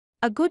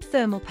A good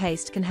thermal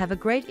paste can have a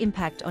great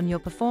impact on your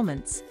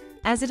performance,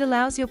 as it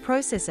allows your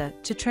processor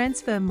to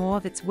transfer more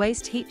of its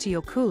waste heat to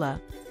your cooler,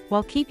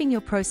 while keeping your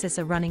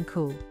processor running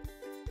cool.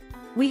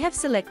 We have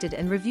selected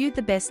and reviewed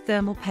the best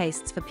thermal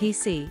pastes for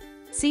PC,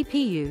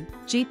 CPU,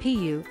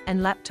 GPU, and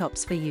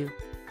laptops for you.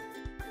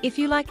 If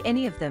you like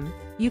any of them,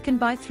 you can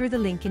buy through the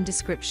link in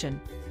description.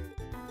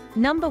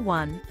 Number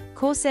 1.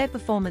 Corsair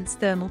Performance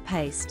Thermal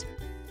Paste.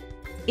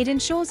 It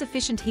ensures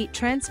efficient heat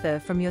transfer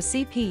from your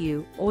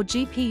CPU or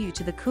GPU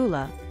to the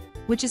cooler,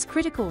 which is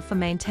critical for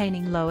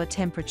maintaining lower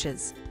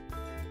temperatures.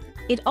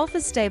 It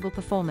offers stable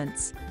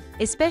performance,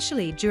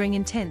 especially during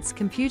intense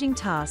computing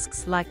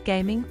tasks like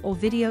gaming or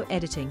video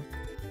editing.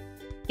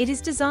 It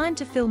is designed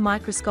to fill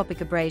microscopic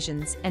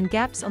abrasions and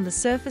gaps on the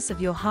surface of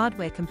your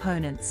hardware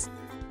components,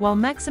 while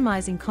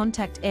maximizing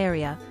contact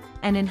area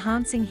and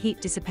enhancing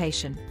heat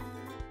dissipation.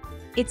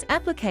 Its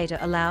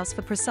applicator allows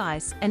for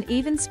precise and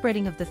even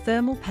spreading of the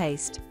thermal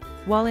paste,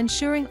 while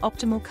ensuring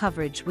optimal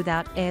coverage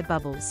without air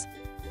bubbles.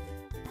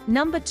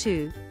 Number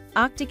 2.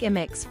 Arctic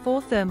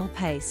MX4 Thermal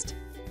Paste.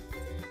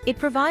 It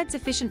provides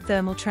efficient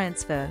thermal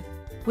transfer,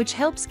 which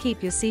helps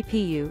keep your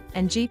CPU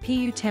and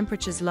GPU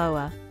temperatures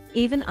lower,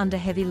 even under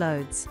heavy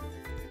loads.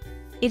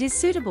 It is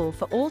suitable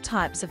for all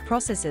types of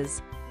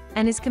processors,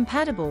 and is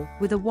compatible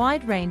with a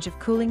wide range of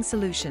cooling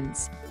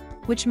solutions,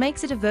 which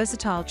makes it a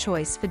versatile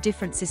choice for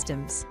different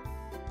systems.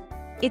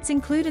 Its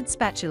included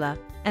spatula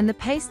and the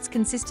paste's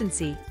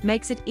consistency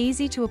makes it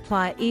easy to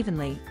apply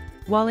evenly,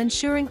 while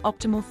ensuring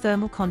optimal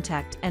thermal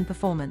contact and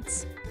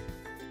performance.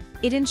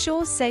 It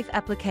ensures safe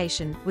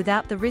application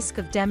without the risk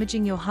of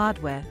damaging your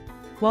hardware,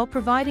 while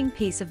providing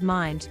peace of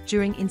mind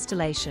during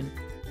installation.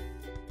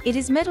 It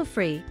is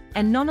metal-free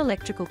and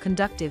non-electrical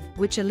conductive,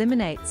 which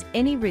eliminates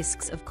any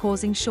risks of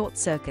causing short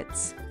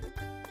circuits.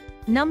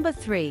 Number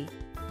 3.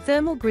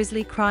 Thermal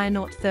Grizzly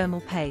Cryonaut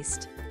Thermal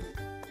Paste.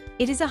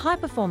 It is a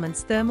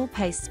high-performance thermal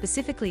paste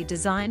specifically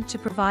designed to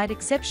provide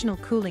exceptional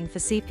cooling for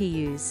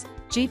CPUs,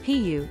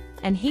 GPU,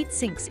 and heat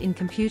sinks in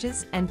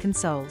computers and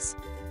consoles.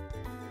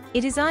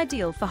 It is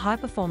ideal for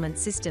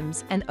high-performance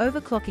systems and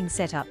overclocking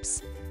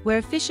setups, where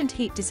efficient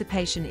heat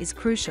dissipation is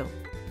crucial.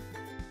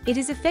 It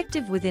is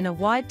effective within a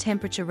wide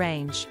temperature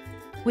range,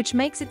 which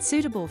makes it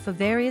suitable for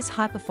various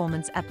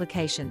high-performance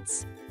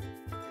applications.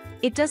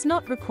 It does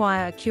not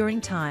require a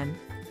curing time,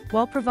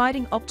 while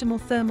providing optimal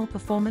thermal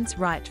performance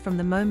right from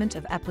the moment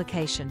of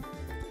application.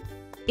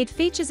 It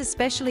features a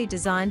specially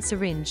designed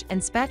syringe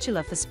and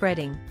spatula for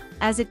spreading,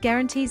 as it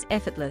guarantees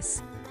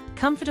effortless,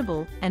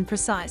 comfortable, and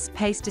precise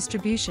paste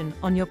distribution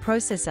on your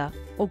processor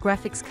or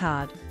graphics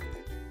card.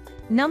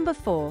 Number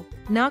 4.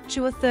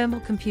 Noctua Thermal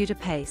Computer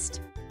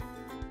Paste.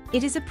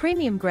 It is a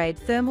premium-grade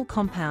thermal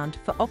compound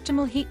for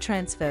optimal heat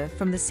transfer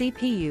from the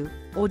CPU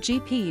or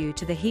GPU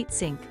to the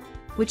heatsink,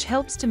 which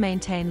helps to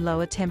maintain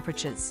lower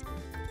temperatures.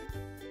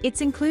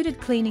 Its included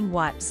cleaning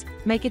wipes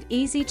make it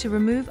easy to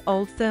remove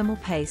old thermal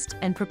paste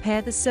and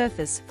prepare the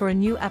surface for a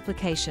new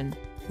application,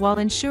 while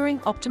ensuring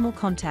optimal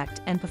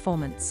contact and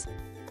performance.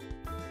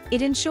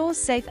 It ensures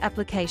safe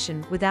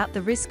application without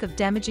the risk of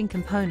damaging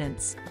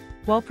components,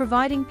 while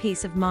providing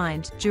peace of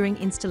mind during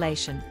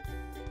installation.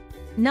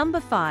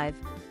 Number 5.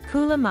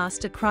 Cooler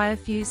Master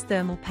CryoFuse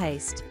Thermal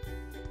Paste.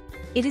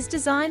 It is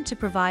designed to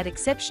provide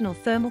exceptional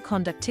thermal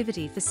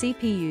conductivity for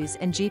CPUs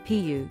and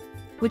GPU,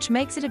 which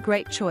makes it a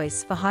great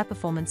choice for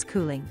high-performance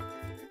cooling.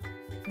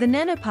 The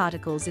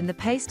nanoparticles in the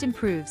paste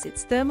improves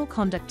its thermal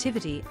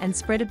conductivity and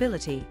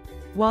spreadability,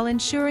 while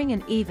ensuring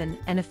an even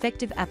and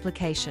effective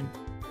application.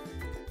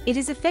 It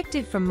is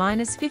effective from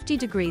 -50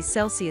 degrees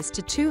Celsius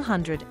to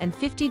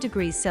 250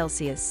 degrees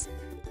Celsius,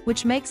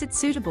 which makes it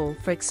suitable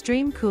for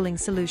extreme cooling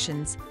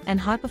solutions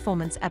and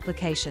high-performance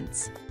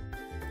applications.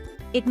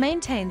 It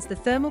maintains the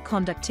thermal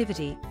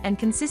conductivity and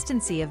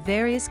consistency of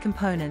various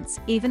components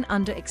even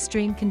under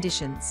extreme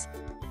conditions.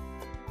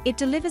 It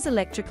delivers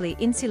electrically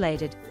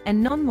insulated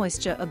and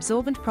non-moisture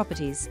absorbent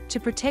properties to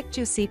protect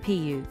your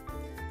CPU.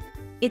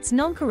 Its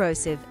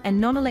non-corrosive and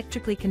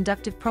non-electrically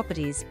conductive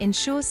properties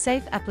ensure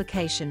safe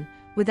application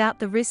without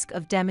the risk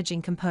of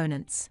damaging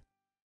components.